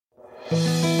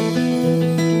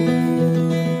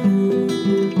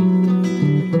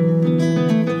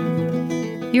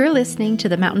You're listening to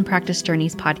the Mountain Practice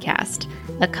Journeys podcast,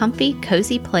 a comfy,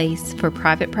 cozy place for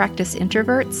private practice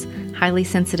introverts, highly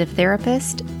sensitive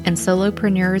therapists, and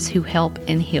solopreneurs who help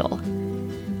and heal.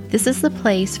 This is the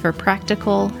place for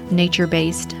practical,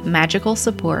 nature-based, magical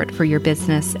support for your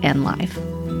business and life.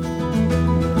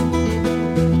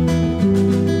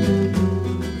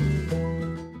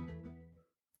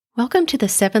 Welcome to the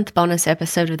 7th bonus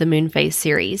episode of the Moon Phase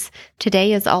series.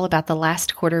 Today is all about the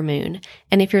last quarter moon,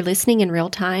 and if you're listening in real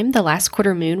time, the last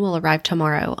quarter moon will arrive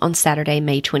tomorrow on Saturday,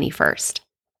 May 21st.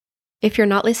 If you're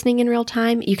not listening in real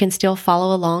time, you can still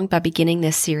follow along by beginning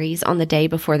this series on the day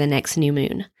before the next new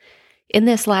moon. In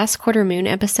this last quarter moon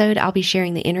episode, I'll be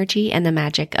sharing the energy and the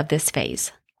magic of this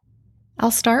phase. I'll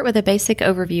start with a basic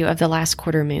overview of the last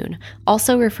quarter moon,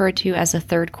 also referred to as a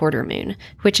third quarter moon,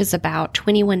 which is about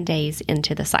 21 days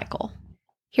into the cycle.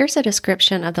 Here's a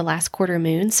description of the last quarter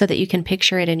moon so that you can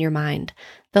picture it in your mind.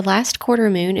 The last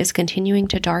quarter moon is continuing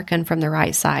to darken from the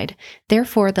right side,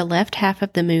 therefore the left half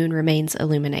of the moon remains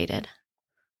illuminated.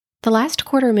 The last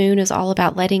quarter moon is all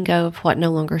about letting go of what no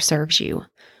longer serves you.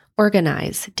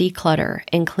 Organize, declutter,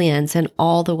 and cleanse in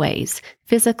all the ways,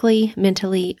 physically,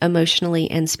 mentally,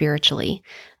 emotionally, and spiritually.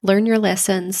 Learn your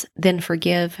lessons, then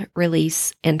forgive,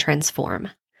 release, and transform.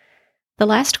 The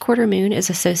last quarter moon is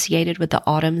associated with the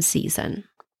autumn season.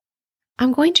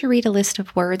 I'm going to read a list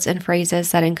of words and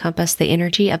phrases that encompass the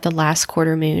energy of the last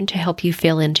quarter moon to help you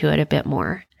feel into it a bit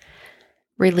more.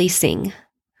 Releasing,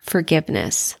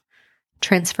 forgiveness,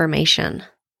 transformation,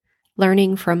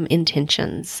 learning from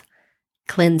intentions,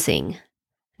 cleansing,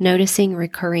 noticing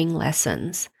recurring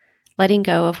lessons, letting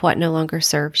go of what no longer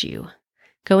serves you,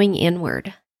 going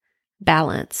inward,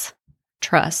 balance,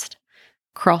 trust,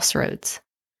 crossroads,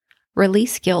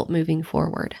 release guilt moving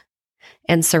forward,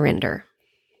 and surrender.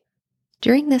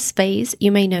 During this phase,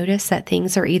 you may notice that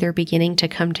things are either beginning to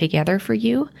come together for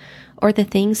you, or the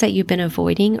things that you've been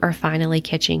avoiding are finally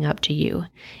catching up to you.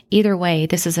 Either way,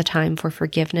 this is a time for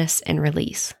forgiveness and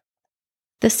release.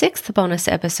 The 6th bonus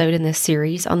episode in this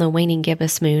series on the waning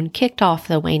gibbous moon kicked off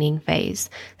the waning phase,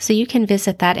 so you can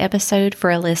visit that episode for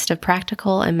a list of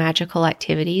practical and magical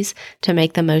activities to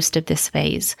make the most of this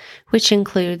phase, which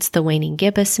includes the waning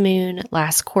gibbous moon,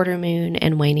 last quarter moon,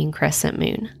 and waning crescent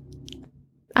moon.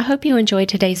 I hope you enjoyed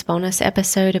today's bonus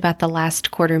episode about the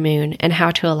last quarter moon and how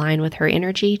to align with her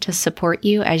energy to support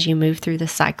you as you move through the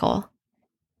cycle.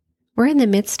 We're in the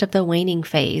midst of the waning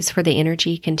phase where the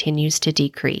energy continues to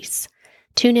decrease.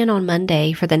 Tune in on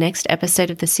Monday for the next episode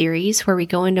of the series where we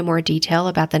go into more detail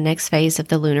about the next phase of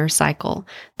the lunar cycle,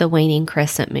 the waning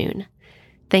crescent moon.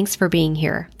 Thanks for being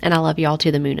here, and I love you all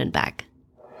to the moon and back.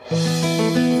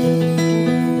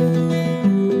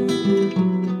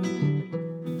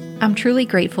 I'm truly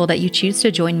grateful that you choose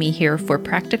to join me here for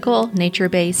practical,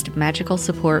 nature-based, magical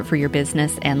support for your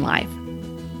business and life.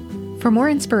 For more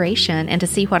inspiration and to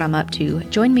see what I'm up to,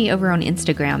 join me over on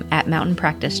Instagram at Mountain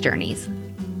Practice Journeys.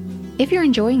 If you're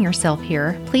enjoying yourself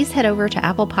here, please head over to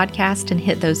Apple Podcast and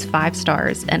hit those 5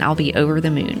 stars, and I'll be over the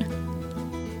moon.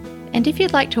 And if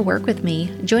you'd like to work with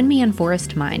me, join me in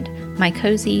Forest Mind, my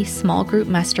cozy, small group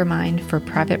mastermind for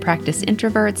private practice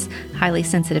introverts, highly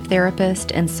sensitive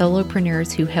therapists, and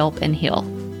solopreneurs who help and heal.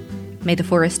 May the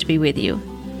forest be with you.